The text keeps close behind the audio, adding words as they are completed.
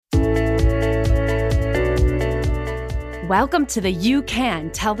Welcome to the You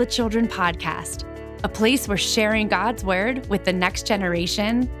Can Tell the Children podcast, a place where sharing God's word with the next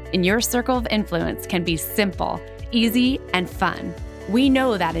generation in your circle of influence can be simple, easy, and fun. We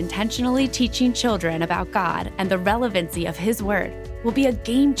know that intentionally teaching children about God and the relevancy of His word will be a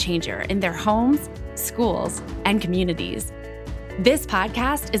game changer in their homes, schools, and communities. This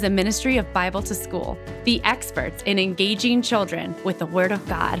podcast is a ministry of Bible to School, the experts in engaging children with the Word of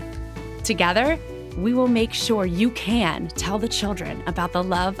God. Together, we will make sure you can tell the children about the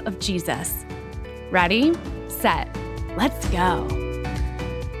love of Jesus. Ready, set, let's go.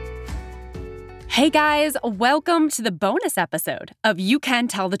 Hey guys, welcome to the bonus episode of You Can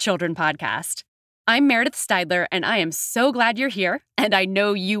Tell the Children podcast. I'm Meredith Steidler, and I am so glad you're here, and I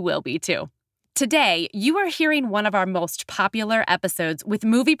know you will be too. Today, you are hearing one of our most popular episodes with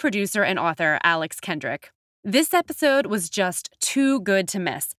movie producer and author Alex Kendrick. This episode was just too good to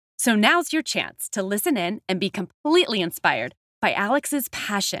miss. So now's your chance to listen in and be completely inspired by Alex's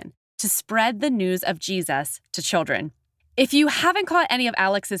passion to spread the news of Jesus to children. If you haven't caught any of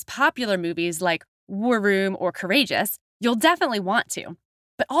Alex's popular movies like War Room or Courageous, you'll definitely want to.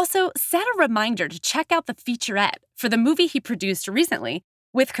 But also set a reminder to check out the featurette for the movie he produced recently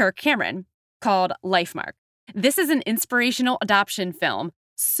with Kirk Cameron called Lifemark. This is an inspirational adoption film,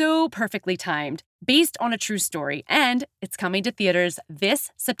 so perfectly timed, based on a true story, and it's coming to theaters this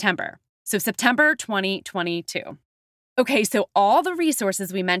September. So September 2022. Okay, so all the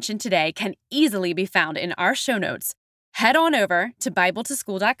resources we mentioned today can easily be found in our show notes. Head on over to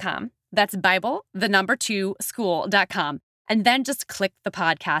BibleToSchool.com. That's Bible, the number 2, school.com, and then just click the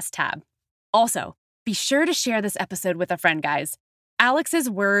podcast tab. Also, be sure to share this episode with a friend, guys. Alex's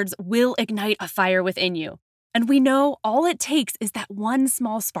words will ignite a fire within you. And we know all it takes is that one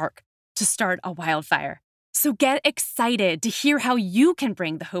small spark to start a wildfire. So get excited to hear how you can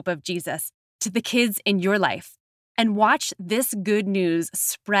bring the hope of Jesus to the kids in your life and watch this good news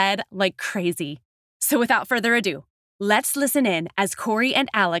spread like crazy. So without further ado, let's listen in as Corey and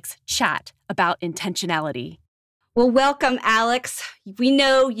Alex chat about intentionality. Well, welcome, Alex. We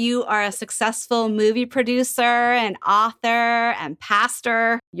know you are a successful movie producer and author and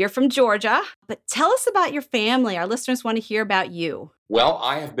pastor. You're from Georgia, but tell us about your family. Our listeners want to hear about you. Well,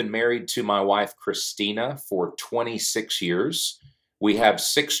 I have been married to my wife, Christina, for 26 years. We have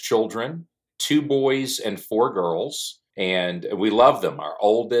 6 children, 2 boys and 4 girls, and we love them. Our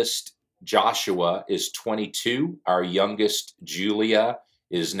oldest, Joshua, is 22. Our youngest, Julia,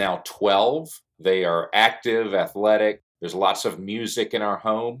 is now 12. They are active, athletic. There's lots of music in our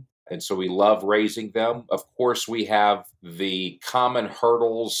home, and so we love raising them. Of course, we have the common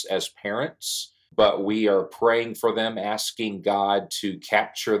hurdles as parents, but we are praying for them, asking God to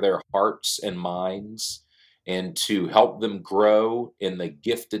capture their hearts and minds and to help them grow in the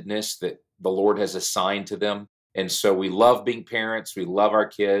giftedness that the Lord has assigned to them. And so we love being parents. We love our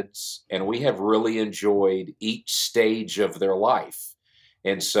kids, and we have really enjoyed each stage of their life.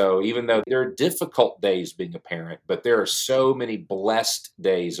 And so even though there are difficult days being a parent, but there are so many blessed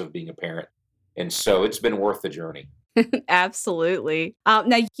days of being a parent. And so it's been worth the journey. Absolutely.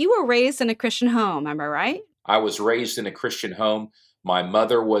 Now, you were raised in a Christian home, am I right? I was raised in a Christian home. My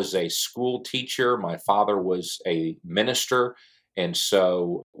mother was a school teacher. My father was a minister. And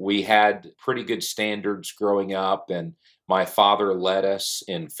so we had pretty good standards growing up. And my father led us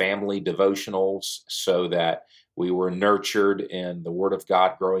in family devotionals so that we were nurtured in the Word of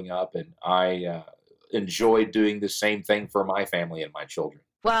God growing up, and I enjoyed doing the same thing for my family and my children.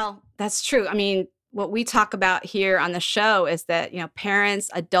 Well, that's true. I mean, what we talk about here on the show is that, parents,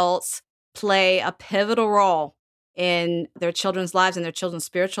 adults play a pivotal role in their children's lives and their children's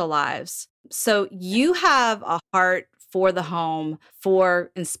spiritual lives. So you have a heart for the home,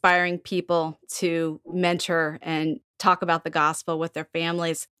 for inspiring people to mentor and talk about the gospel with their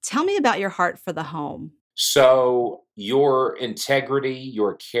families. Tell me about your heart for the home. So your integrity,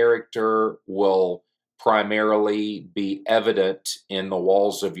 your character will primarily be evident in the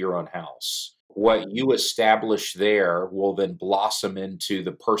walls of your own house. What you establish there will then blossom into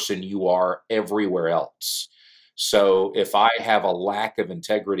the person you are everywhere else. So if I have a lack of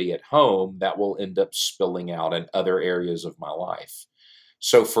integrity at home, that will end up spilling out in other areas of my life.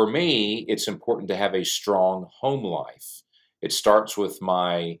 So for me, it's important to have a strong home life. It starts with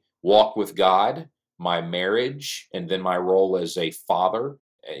my walk with God, my marriage, and then my role as a father.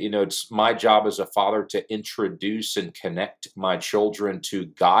 It's my job as a father to introduce and connect my children to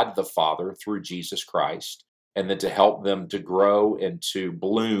God the Father through Jesus Christ, and then to help them to grow and to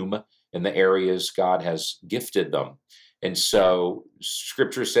bloom in the areas God has gifted them. And so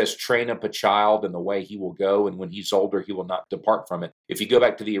scripture says, train up a child in the way he will go, and when he's older, he will not depart from it. If you go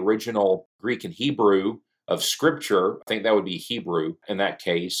back to the original Greek and Hebrew of scripture, I think that would be Hebrew in that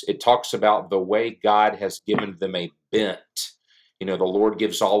case, it talks about the way God has given them a bent. The Lord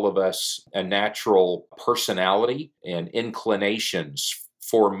gives all of us a natural personality and inclinations.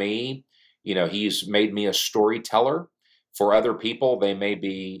 For me, He's made me a storyteller. For other people, they may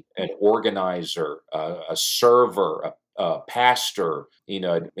be an organizer, a server, a pastor,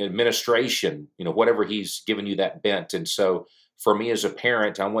 administration, whatever He's given you that bent. And so for me as a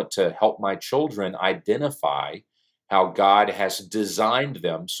parent, I want to help my children identify how God has designed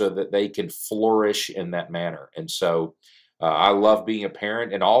them so that they can flourish in that manner. And so I love being a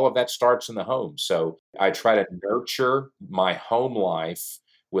parent, and all of that starts in the home. So I try to nurture my home life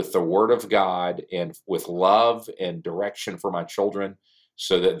with the Word of God and with love and direction for my children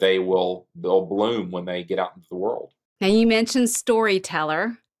so that they'll bloom when they get out into the world. Now, you mentioned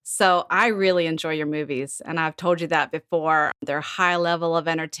storyteller. So I really enjoy your movies. And I've told you that before. They're a high level of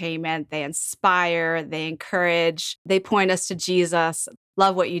entertainment. They inspire, they encourage, they point us to Jesus.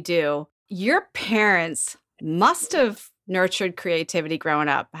 Love what you do. Your parents must have nurtured creativity growing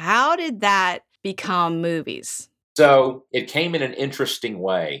up. How did that become movies? So it came in an interesting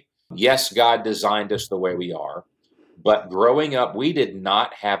way. Yes, God designed us the way we are, but growing up, we did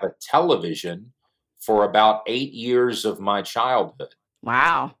not have a television for about 8 years of my childhood.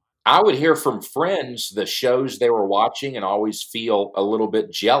 Wow. I would hear from friends the shows they were watching and always feel a little bit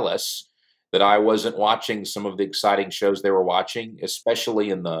jealous that I wasn't watching some of the exciting shows they were watching, especially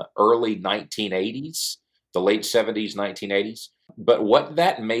in the early 1980s, the late 70s, 1980s. But what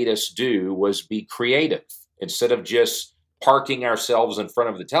that made us do was be creative. Instead of just parking ourselves in front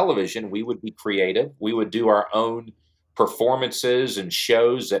of the television, we would be creative. We would do our own performances and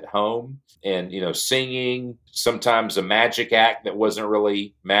shows at home and singing, sometimes a magic act that wasn't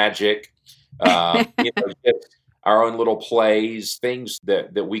really magic, just our own little plays, things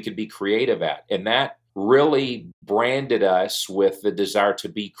that we could be creative at. And that really branded us with the desire to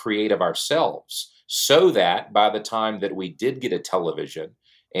be creative ourselves, so that by the time that we did get a television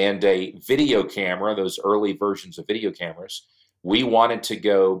and a video camera, those early versions of video cameras, we wanted to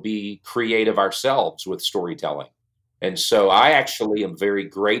go be creative ourselves with storytelling. And so I actually am very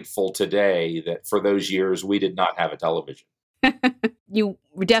grateful today that for those years we did not have a television. You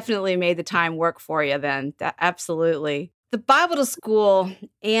definitely made the time work for you then. Absolutely. The Bible to School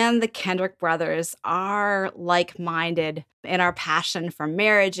and the Kendrick brothers are like-minded in our passion for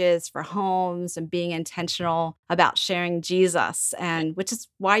marriages, for homes, and being intentional about sharing Jesus, and which is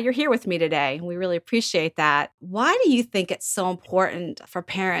why you're here with me today. We really appreciate that. Why do you think it's so important for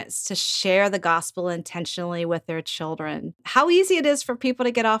parents to share the gospel intentionally with their children? How easy it is for people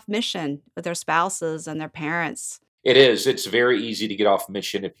to get off mission with their spouses and their parents? It is. It's very easy to get off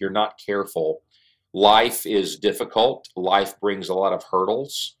mission if you're not careful. Life is difficult. Life brings a lot of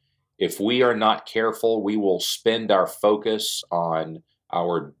hurdles. If we are not careful, we will spend our focus on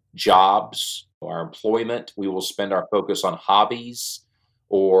our jobs, our employment. We will spend our focus on hobbies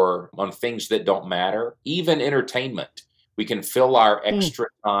or on things that don't matter, even entertainment. We can fill our extra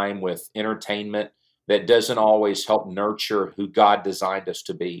time with entertainment that doesn't always help nurture who God designed us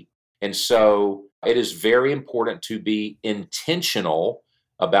to be. And so it is very important to be intentional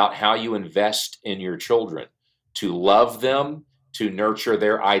about how you invest in your children, to love them, to nurture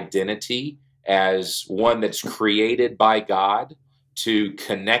their identity as one that's created by God, to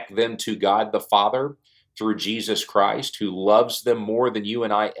connect them to God the Father through Jesus Christ, who loves them more than you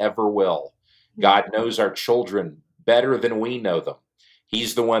and I ever will. God knows our children better than we know them.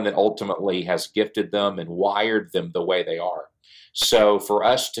 He's the one that ultimately has gifted them and wired them the way they are. So for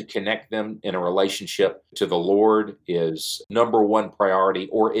us to connect them in a relationship to the Lord is number one priority,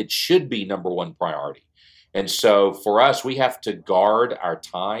 or it should be number one priority. And so for us, we have to guard our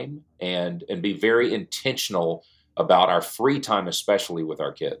time and be very intentional about our free time, especially with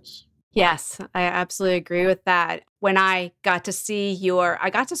our kids. Yes, I absolutely agree with that. When I got to I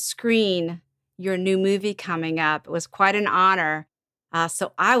got to screen your new movie coming up. It was quite an honor.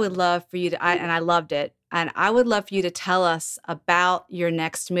 So I would love for you and I loved it. And I would love for you to tell us about your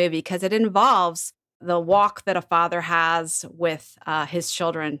next movie because it involves the walk that a father has with his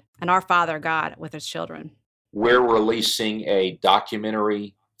children and our Father God with his children. We're releasing a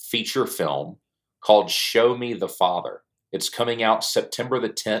documentary feature film called Show Me the Father. It's coming out September the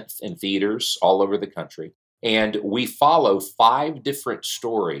 10th in theaters all over the country. And we follow 5 different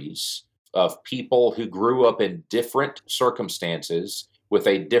stories of people who grew up in different circumstances with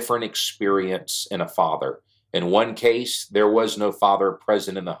a different experience in a father. In one case, there was no father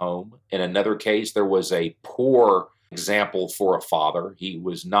present in the home. In another case, there was a poor example for a father. He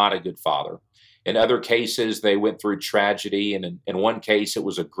was not a good father. In other cases, they went through tragedy. And in one case, it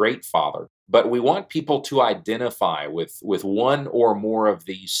was a great father. But we want people to identify with one or more of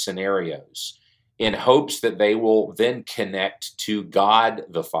these scenarios in hopes that they will then connect to God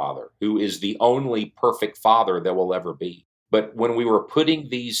the Father, who is the only perfect Father there will ever be. But when we were putting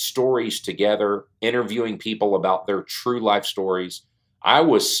these stories together, interviewing people about their true life stories, I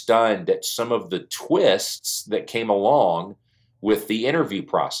was stunned at some of the twists that came along with the interview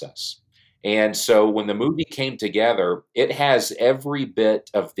process. And so when the movie came together, it has every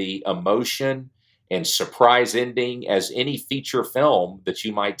bit of the emotion and surprise ending as any feature film that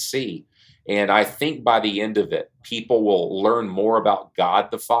you might see. And I think by the end of it, people will learn more about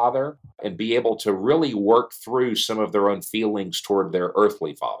God the Father and be able to really work through some of their own feelings toward their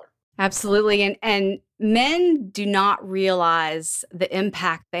earthly father. Absolutely. And men do not realize the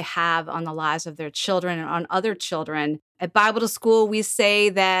impact they have on the lives of their children and on other children. At Bible to School, we say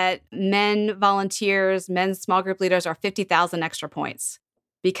that men volunteers, men small group leaders are 50,000 extra points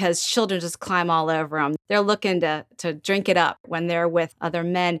because children just climb all over them. They're looking to drink it up when they're with other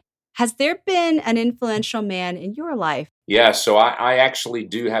men. Has there been an influential man in your life? Yeah, so I actually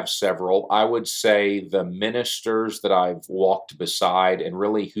do have several. I would say the ministers that I've walked beside and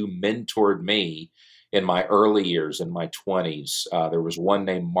really who mentored me in my early years, in my 20s, there was one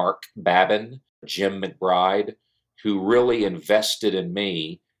named Mark Babin, Jim McBride, who really invested in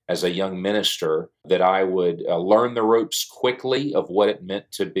me as a young minister that I would learn the ropes quickly of what it meant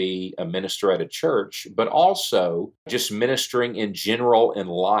to be a minister at a church, but also just ministering in general in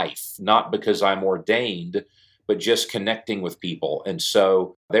life, not because I'm ordained but just connecting with people. And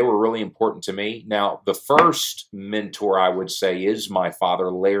so they were really important to me. Now, the first mentor I would say is my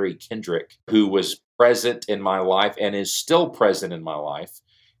father, Larry Kendrick, who was present in my life and is still present in my life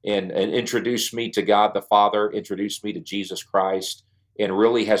and introduced me to God the Father, introduced me to Jesus Christ, and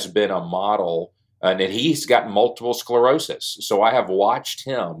really has been a model. And he's got multiple sclerosis. So I have watched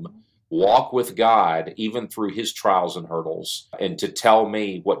him walk with God, even through his trials and hurdles, and to tell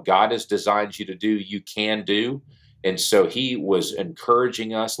me what God has designed you to do, you can do. And so he was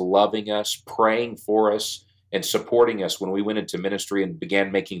encouraging us, loving us, praying for us, and supporting us when we went into ministry and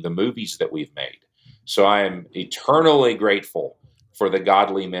began making the movies that we've made. So I am eternally grateful for the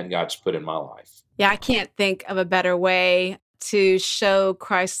godly men God's put in my life. Yeah, I can't think of a better way to show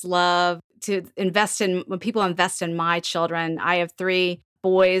Christ's love, to invest in when people invest in my children. I have three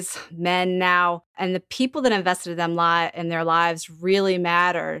boys, men now, and the people that invested in them in their lives really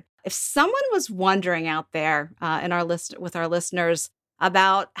mattered. If someone was wondering out there in our list with our listeners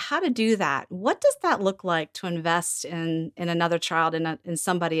about how to do that, what does that look like to invest in another child, in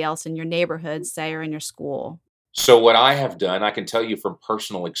somebody else in your neighborhood, say, or in your school? So what I have done, I can tell you from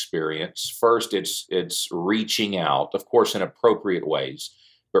personal experience. First, it's reaching out, of course, in appropriate ways,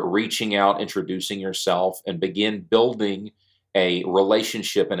 but reaching out, introducing yourself, and begin building a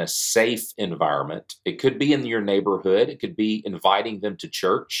relationship in a safe environment. It could be in your neighborhood. It could be inviting them to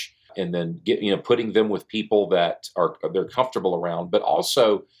church, and then putting them with people that are they're comfortable around, but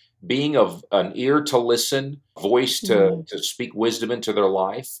also being of an ear to listen, voice to speak wisdom into their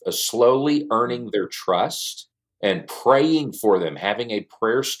life, slowly earning their trust and praying for them, having a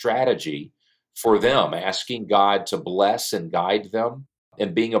prayer strategy for them, asking God to bless and guide them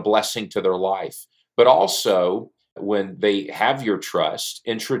and being a blessing to their life. But also, when they have your trust,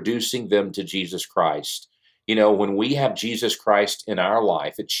 introducing them to Jesus Christ. When we have Jesus Christ in our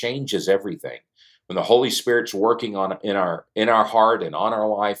life, it changes everything. When the Holy Spirit's working on in our heart and on our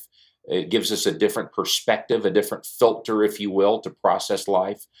life, it gives us a different perspective, a different filter, if you will, to process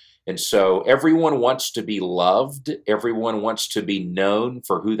life. And so everyone wants to be loved. Everyone wants to be known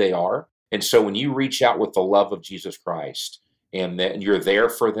for who they are. And so when you reach out with the love of Jesus Christ and then you're there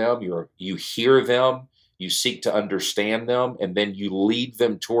for them, you hear them, you seek to understand them, and then you lead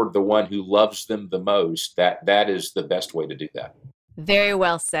them toward the one who loves them the most, that is the best way to do that. Very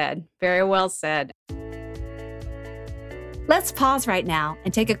well said. Very well said. Let's pause right now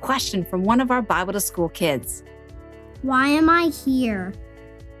and take a question from one of our Bible to School kids. Why am I here?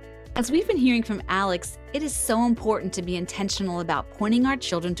 As we've been hearing from Alex, it is so important to be intentional about pointing our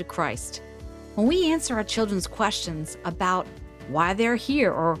children to Christ. When we answer our children's questions about why they're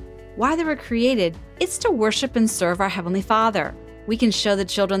here or why they were created, it's to worship and serve our Heavenly Father. We can show the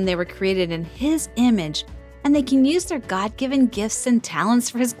children they were created in His image, and they can use their God-given gifts and talents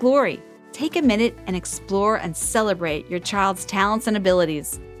for His glory. Take a minute and explore and celebrate your child's talents and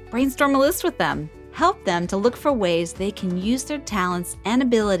abilities. Brainstorm a list with them. Help them to look for ways they can use their talents and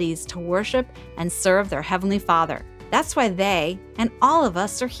abilities to worship and serve their Heavenly Father. That's why they and all of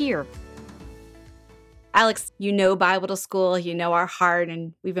us are here. Alex, you know Bible to School, you know our heart,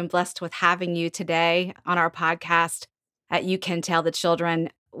 and we've been blessed with having you today on our podcast at You Can Tell the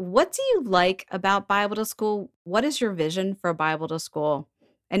Children. What do you like about Bible to School? What is your vision for Bible to School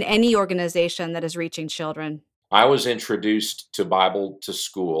and any organization that is reaching children? I was introduced to Bible to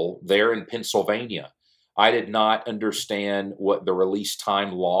School there in Pennsylvania. I did not understand what the release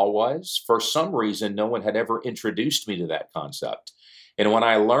time law was. For some reason, no one had ever introduced me to that concept. And when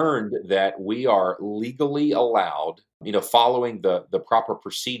I learned that we are legally allowed, following the proper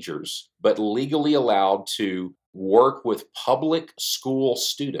procedures, but legally allowed to work with public school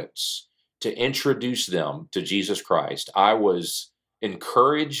students to introduce them to Jesus Christ, I was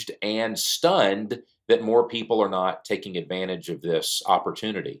encouraged and stunned that more people are not taking advantage of this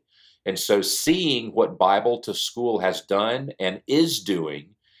opportunity. And so seeing what Bible to School has done and is doing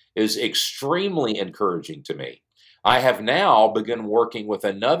is extremely encouraging to me. I have now begun working with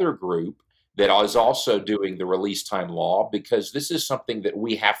another group that is also doing the release time law because this is something that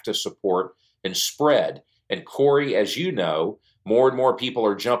we have to support and spread. And Corey, as you know, more and more people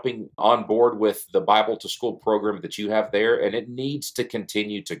are jumping on board with the Bible to School program that you have there, and it needs to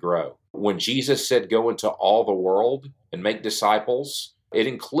continue to grow. When Jesus said, go into all the world and make disciples, it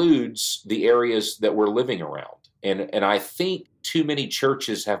includes the areas that we're living around. And I think too many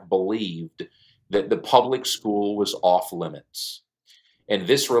churches have believed that the public school was off limits. And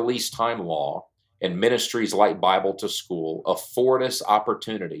this release time law and ministries like Bible to School afford us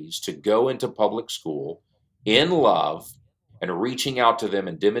opportunities to go into public school in love and reaching out to them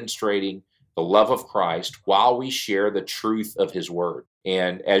and demonstrating the love of Christ while we share the truth of his word.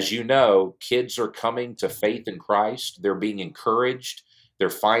 And as you know, kids are coming to faith in Christ. They're being encouraged. They're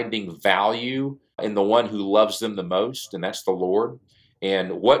finding value in the one who loves them the most, and that's the Lord.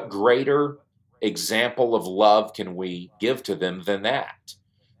 And what greater example of love can we give to them than that?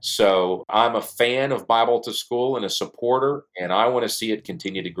 So I'm a fan of Bible to School and a supporter, and I want to see it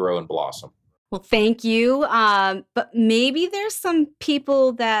continue to grow and blossom. Well, thank you. But maybe there's some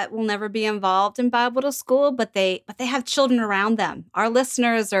people that will never be involved in Bible to School, but they have children around them. Our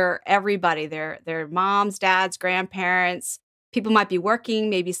listeners are everybody. They're moms, dads, grandparents. People might be working,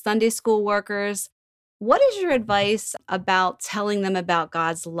 maybe Sunday school workers. What is your advice about telling them about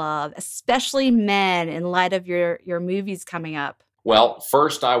God's love, especially men, in light of your movies coming up? Well,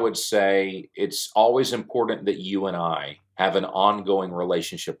 first, I would say it's always important that you and I have an ongoing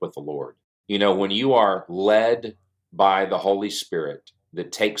relationship with the Lord. When you are led by the Holy Spirit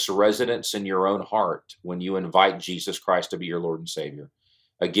that takes residence in your own heart, when you invite Jesus Christ to be your Lord and Savior,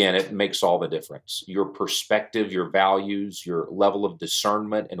 again, it makes all the difference. Your perspective, your values, your level of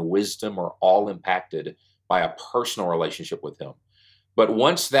discernment and wisdom are all impacted by a personal relationship with Him. But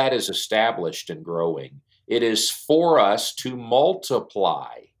once that is established and growing, it is for us to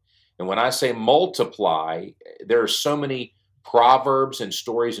multiply. And when I say multiply, there are so many proverbs and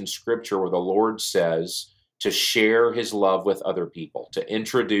stories in scripture where the Lord says to share his love with other people, to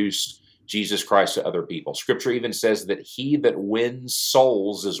introduce Jesus Christ to other people. Scripture even says that he that wins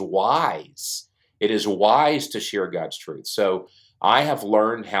souls is wise. It is wise to share God's truth. So I have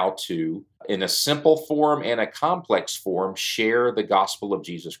learned how to, in a simple form and a complex form, share the gospel of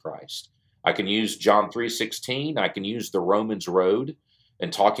Jesus Christ. I can use John 3:16. I can use the Romans road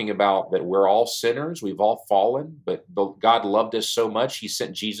and talking about that we're all sinners. We've all fallen, but God loved us so much. He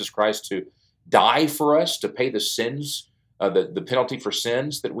sent Jesus Christ to die for us, to pay the sins, the penalty for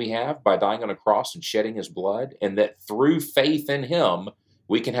sins that we have by dying on a cross and shedding his blood. And that through faith in him,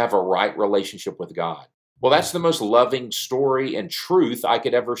 we can have a right relationship with God. Well, that's the most loving story and truth I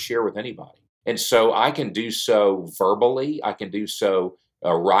could ever share with anybody. And so I can do so verbally. I can do so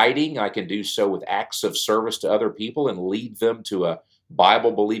writing. I can do so with acts of service to other people and lead them to a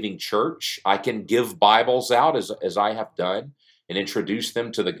Bible believing church. I can give Bibles out as I have done and introduce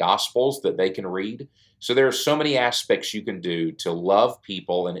them to the Gospels that they can read. So there are so many aspects you can do to love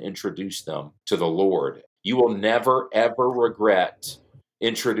people and introduce them to the Lord. You will never, ever regret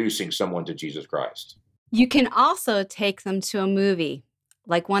introducing someone to Jesus Christ. You can also take them to a movie,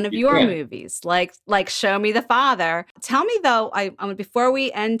 like one of You your can. movies, like Show Me the Father. Tell me though, before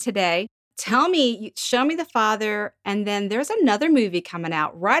we end today, Show Me the Father, and then there's another movie coming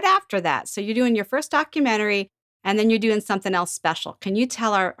out right after that. So you're doing your first documentary, and then you're doing something else special. Can you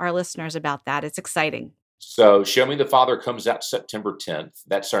tell our listeners about that? It's exciting. So Show Me the Father comes out September 10th.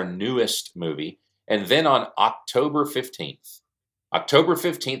 That's our newest movie. And then on October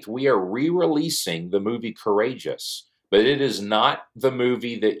 15th, we are re-releasing the movie Courageous, but it is not the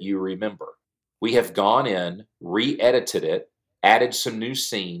movie that you remember. We have gone in, re-edited it, added some new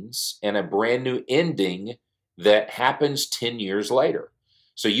scenes, and a brand new ending that happens 10 years later.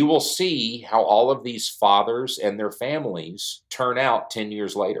 So you will see how all of these fathers and their families turn out 10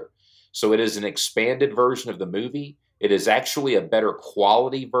 years later. So it is an expanded version of the movie. It is actually a better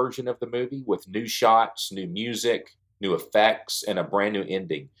quality version of the movie with new shots, new music, new effects, and a brand new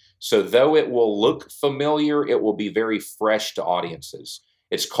ending. So though it will look familiar, it will be very fresh to audiences.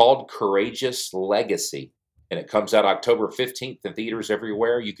 It's called Courageous Legacy, and it comes out October 15th in theaters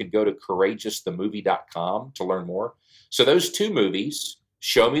everywhere. You can go to courageousthemovie.com to learn more. So those two movies,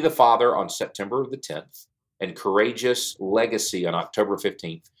 Show Me the Father on September the 10th and Courageous Legacy on October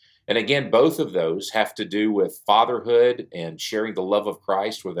 15th. And again, both of those have to do with fatherhood and sharing the love of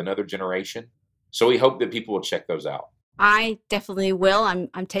Christ with another generation. So we hope that people will check those out. I definitely will.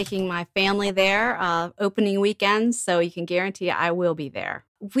 I'm taking my family there opening weekend, so you can guarantee I will be there.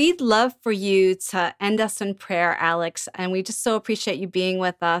 We'd love for you to end us in prayer, Alex, and we just so appreciate you being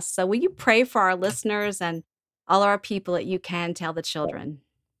with us. So will you pray for our listeners and all our people that You Can Tell the Children?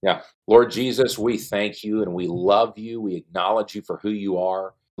 Yeah. Lord Jesus, we thank you and we love you. We acknowledge you for who you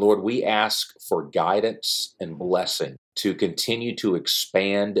are. Lord, we ask for guidance and blessing to continue to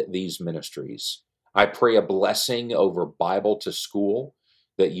expand these ministries. I pray a blessing over Bible to School,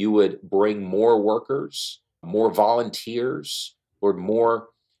 that you would bring more workers, more volunteers, Lord, more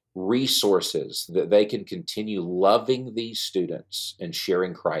resources that they can continue loving these students and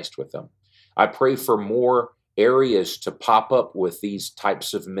sharing Christ with them. I pray for more areas to pop up with these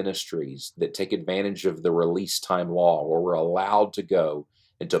types of ministries that take advantage of the release time law, where we're allowed to go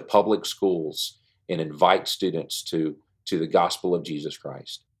into public schools and invite students to the gospel of Jesus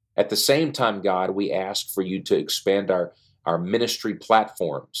Christ. At the same time, God, we ask for you to expand our ministry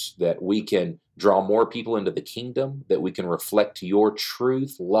platforms, that we can draw more people into the kingdom, that we can reflect your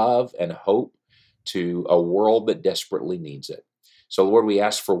truth, love, and hope to a world that desperately needs it. So, Lord, we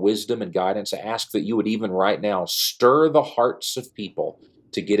ask for wisdom and guidance. I ask that you would even right now stir the hearts of people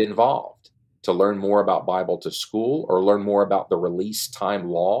to get involved, to learn more about Bible to School or learn more about the release time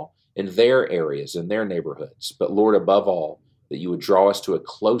law in their areas, in their neighborhoods. But, Lord, above all, that you would draw us to a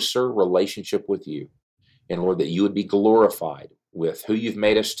closer relationship with you. And, Lord, that you would be glorified with who you've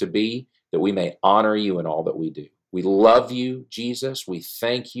made us to be, that we may honor you in all that we do. We love you, Jesus. We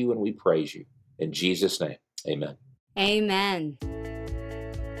thank you and we praise you. In Jesus' name, amen. Amen.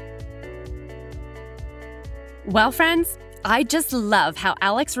 Well, friends, I just love how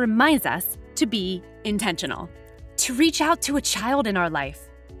Alex reminds us to be intentional, to reach out to a child in our life,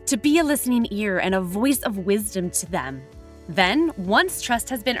 to be a listening ear and a voice of wisdom to them. Then, once trust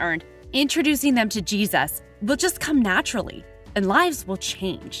has been earned, introducing them to Jesus will just come naturally, and lives will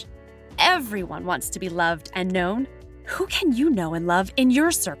change. Everyone wants to be loved and known. Who can you know and love in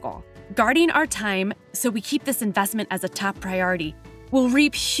your circle? Guarding our time so we keep this investment as a top priority will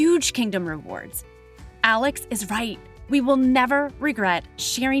reap huge kingdom rewards. Alex is right. We will never regret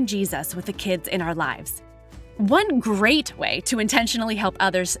sharing Jesus with the kids in our lives. One great way to intentionally help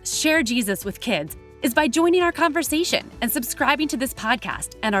others share Jesus with kids is by joining our conversation and subscribing to this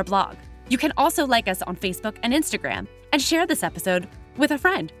podcast and our blog. You can also like us on Facebook and Instagram and share this episode with a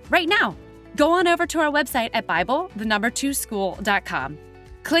friend right now. Go on over to our website at Bible2school.com.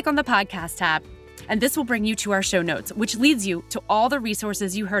 Click on the podcast tab, and this will bring you to our show notes, which leads you to all the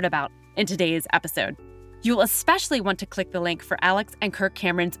resources you heard about in today's episode. You'll especially want to click the link for Alex and Kirk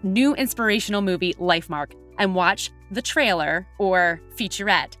Cameron's new inspirational movie, Lifemark, and watch the trailer or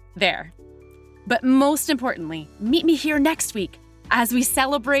featurette there. But most importantly, meet me here next week as we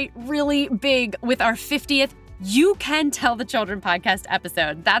celebrate really big with our 50th You Can Tell the Children podcast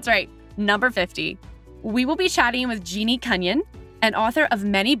episode. That's right, number 50. We will be chatting with Jeannie Cunyon, an author of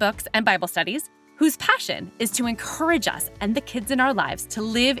many books and Bible studies, whose passion is to encourage us and the kids in our lives to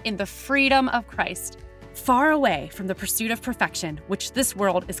live in the freedom of Christ, far away from the pursuit of perfection, which this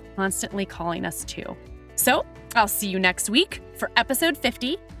world is constantly calling us to. So, I'll see you next week for episode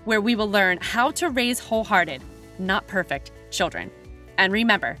 50, where we will learn how to raise wholehearted, not perfect, children. And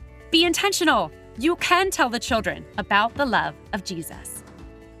remember, be intentional. You can tell the children about the love of Jesus.